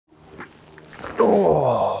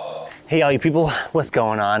Oh. Hey all you people, what's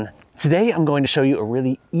going on? Today I'm going to show you a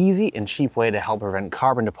really easy and cheap way to help prevent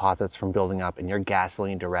carbon deposits from building up in your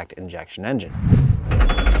gasoline direct injection engine.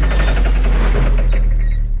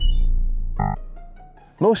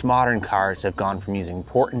 Most modern cars have gone from using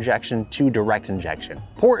port injection to direct injection.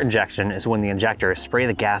 Port injection is when the injectors spray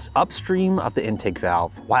the gas upstream of the intake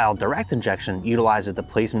valve, while direct injection utilizes the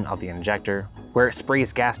placement of the injector where it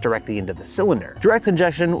sprays gas directly into the cylinder. Direct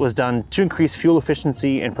injection was done to increase fuel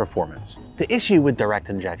efficiency and performance. The issue with direct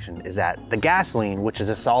injection is that the gasoline, which is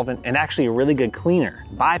a solvent and actually a really good cleaner,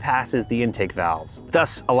 bypasses the intake valves,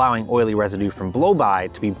 thus allowing oily residue from blow-by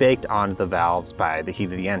to be baked onto the valves by the heat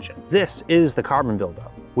of the engine. This is the carbon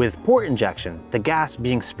buildup. With port injection, the gas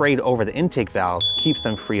being sprayed over the intake valves keeps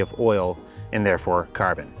them free of oil and therefore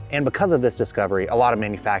carbon. And because of this discovery, a lot of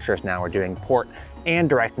manufacturers now are doing port and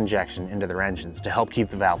direct injection into their engines to help keep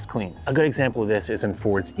the valves clean. A good example of this is in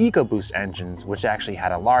Ford's EcoBoost engines, which actually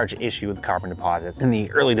had a large issue with carbon deposits in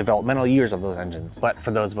the early developmental years of those engines. But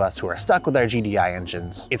for those of us who are stuck with our GDI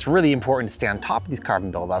engines, it's really important to stay on top of these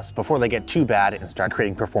carbon buildups before they get too bad and start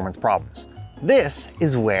creating performance problems. This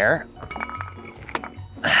is where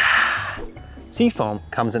Seafoam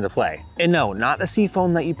comes into play. And no, not the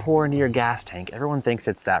Seafoam that you pour into your gas tank. Everyone thinks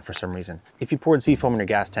it's that for some reason. If you poured Seafoam in your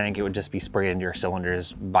gas tank, it would just be sprayed into your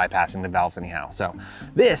cylinders, bypassing the valves anyhow. So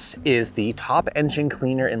this is the top engine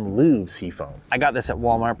cleaner and lube Seafoam. I got this at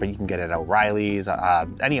Walmart, but you can get it at O'Reilly's,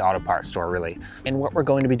 any auto parts store really. And what we're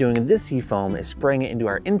going to be doing with this Seafoam is spraying it into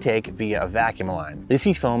our intake via a vacuum line. The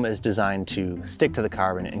Seafoam is designed to stick to the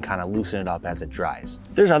carbon and kind of loosen it up as it dries.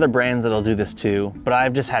 There's other brands that'll do this too, but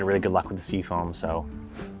I've just had really good luck with the Seafoam.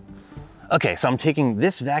 Okay, so I'm taking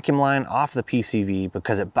this vacuum line off the PCV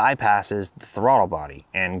because it bypasses the throttle body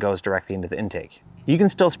and goes directly into the intake. You can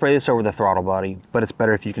still spray this over the throttle body, but it's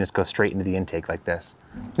better if you can just go straight into the intake like this.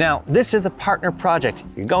 Now, this is a partner project.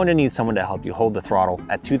 You're going to need someone to help you hold the throttle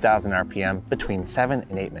at 2,000 RPM between 7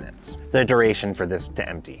 and 8 minutes, the duration for this to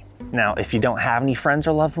empty. Now, if you don't have any friends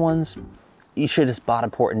or loved ones, you should have just bought a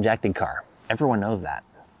port injected car. Everyone knows that.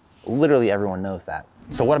 Literally everyone knows that.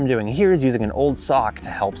 So what I'm doing here is using an old sock to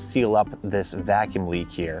help seal up this vacuum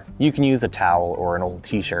leak here. You can use a towel or an old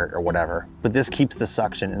t-shirt or whatever, but this keeps the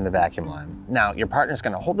suction in the vacuum line. Now, your partner's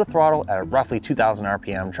gonna hold the throttle at roughly 2,000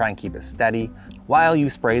 RPM, try and keep it steady while you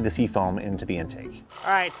spray the Seafoam into the intake.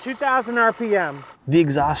 All right, 2,000 RPM. The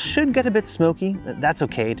exhaust should get a bit smoky. That's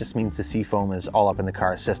okay, it just means the Seafoam is all up in the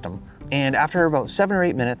car's system. And after about 7 or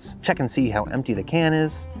 8 minutes, check and see how empty the can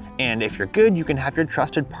is. And if you're good, you can have your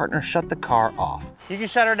trusted partner shut the car off. You can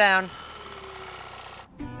shut her down.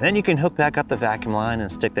 And then you can hook back up the vacuum line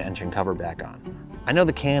and stick the engine cover back on. I know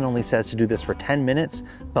the can only says to do this for 10 minutes,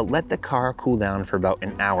 but let the car cool down for about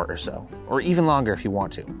an hour or so, or even longer if you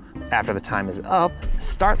want to. After the time is up,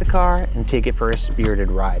 start the car and take it for a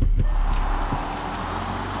spirited ride.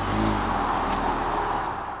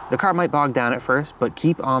 The car might bog down at first, but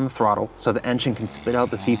keep on the throttle so the engine can spit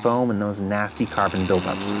out the Seafoam and those nasty carbon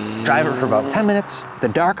buildups. Drive it for about 10 minutes. The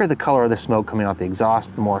darker the color of the smoke coming out the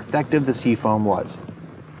exhaust, the more effective the Seafoam was.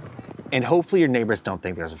 And hopefully your neighbors don't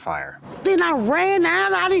think there's a fire. Then I ran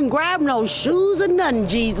out, I didn't grab no shoes or nothing,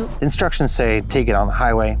 Jesus. Instructions say take it on the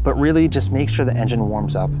highway, but really just make sure the engine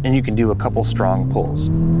warms up and you can do a couple strong pulls.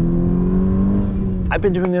 I've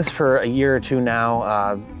been doing this for a year or two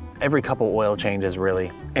now, every couple oil changes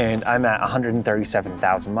really. And I'm at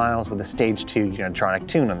 137,000 miles with a stage 2 Unitronic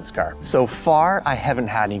tune on this car. So far, I haven't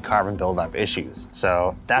had any carbon buildup issues.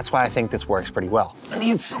 So that's why I think this works pretty well. I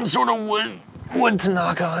need some sort of wood to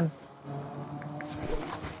knock on.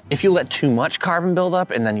 If you let too much carbon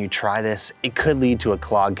buildup and then you try this, it could lead to a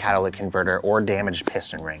clogged catalytic converter or damaged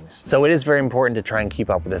piston rings. So it is very important to try and keep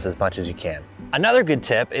up with this as much as you can. Another good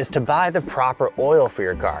tip is to buy the proper oil for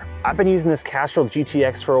your car. I've been using this Castrol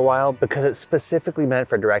GTX for a while because it's specifically meant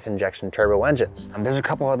for direct injection turbo engines. There's a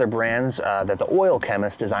couple other brands that the oil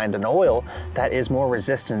chemist designed an oil that is more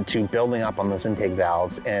resistant to building up on those intake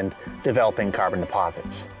valves and developing carbon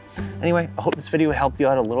deposits. Anyway, I hope this video helped you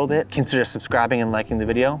out a little bit. Consider subscribing and liking the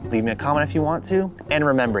video. Leave me a comment if you want to. And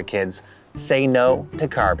remember, kids, say no to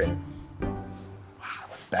carbon. Wow, that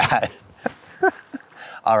was bad.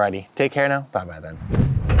 Alrighty, take care now. Bye-bye then.